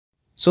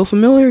So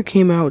Familiar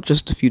came out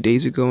just a few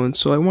days ago, and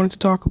so I wanted to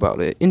talk about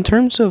it. In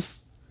terms of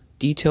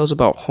details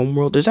about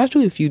Homeworld, there's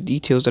actually a few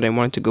details that I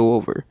wanted to go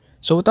over.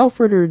 So without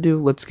further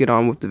ado, let's get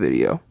on with the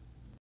video.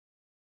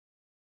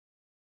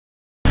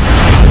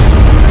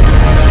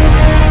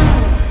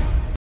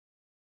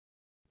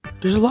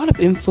 There's a lot of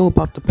info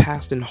about the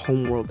past in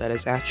Homeworld that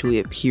has actually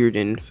appeared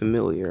in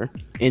Familiar.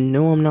 And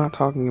no, I'm not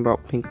talking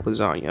about Pink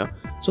Lasagna.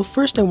 So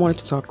first I wanted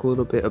to talk a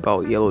little bit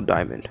about Yellow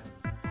Diamond.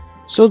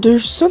 So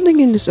there's something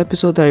in this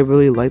episode that I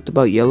really liked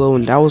about Yellow,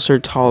 and that was her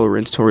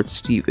tolerance towards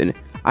Steven.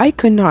 I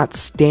could not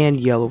stand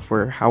Yellow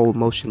for how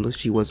emotionless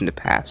she was in the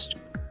past.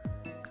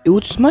 It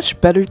was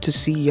much better to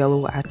see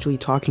Yellow actually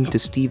talking to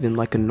Steven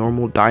like a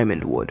normal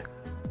Diamond would.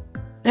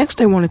 Next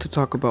I wanted to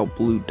talk about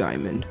Blue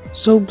Diamond.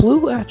 So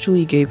Blue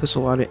actually gave us a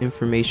lot of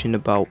information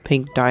about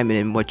Pink Diamond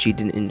and what she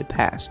did in the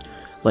past,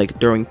 like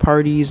throwing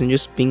parties and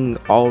just being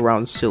all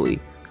around silly,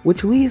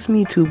 which leads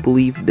me to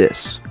believe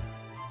this.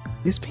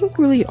 Is Pink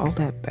really all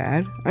that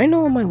bad? I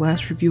know in my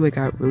last review I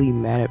got really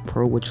mad at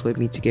Pearl, which led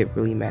me to get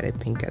really mad at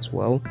Pink as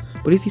well,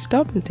 but if you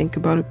stop and think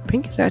about it,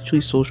 Pink is actually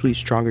socially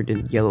stronger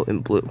than Yellow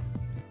and Blue.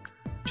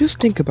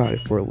 Just think about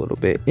it for a little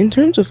bit. In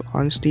terms of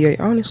honesty,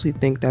 I honestly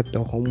think that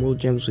the Homeworld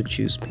Gems would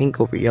choose Pink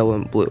over Yellow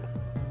and Blue,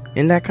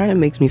 and that kind of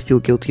makes me feel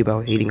guilty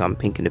about hating on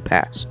Pink in the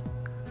past.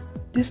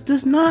 This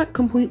does not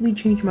completely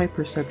change my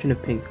perception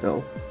of Pink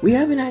though. We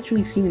haven't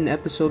actually seen an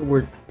episode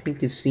where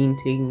Pink is seen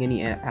taking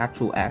any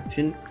actual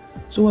action,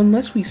 so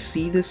unless we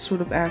see this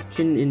sort of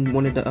action in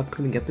one of the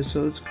upcoming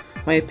episodes,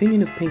 my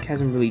opinion of Pink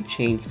hasn't really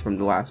changed from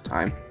the last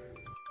time.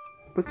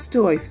 But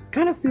still, I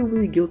kind of feel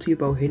really guilty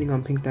about hating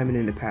on Pink Diamond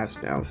in the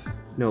past now.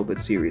 No,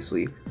 but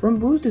seriously. From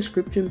Blue's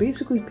description,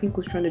 basically Pink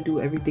was trying to do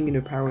everything in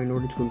her power in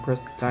order to impress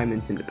the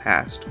Diamonds in the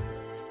past.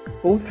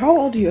 But with how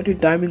all the other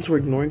Diamonds were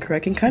ignoring her, I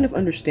can kind of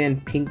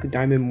understand Pink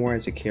Diamond more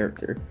as a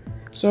character.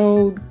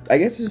 So, I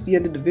guess this is the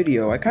end of the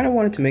video. I kind of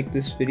wanted to make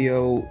this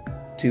video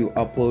to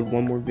upload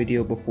one more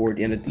video before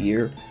the end of the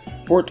year.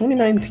 For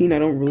 2019, I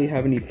don't really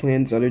have any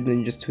plans other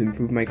than just to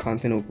improve my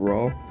content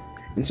overall.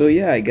 And so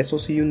yeah, I guess I'll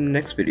see you in the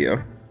next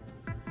video.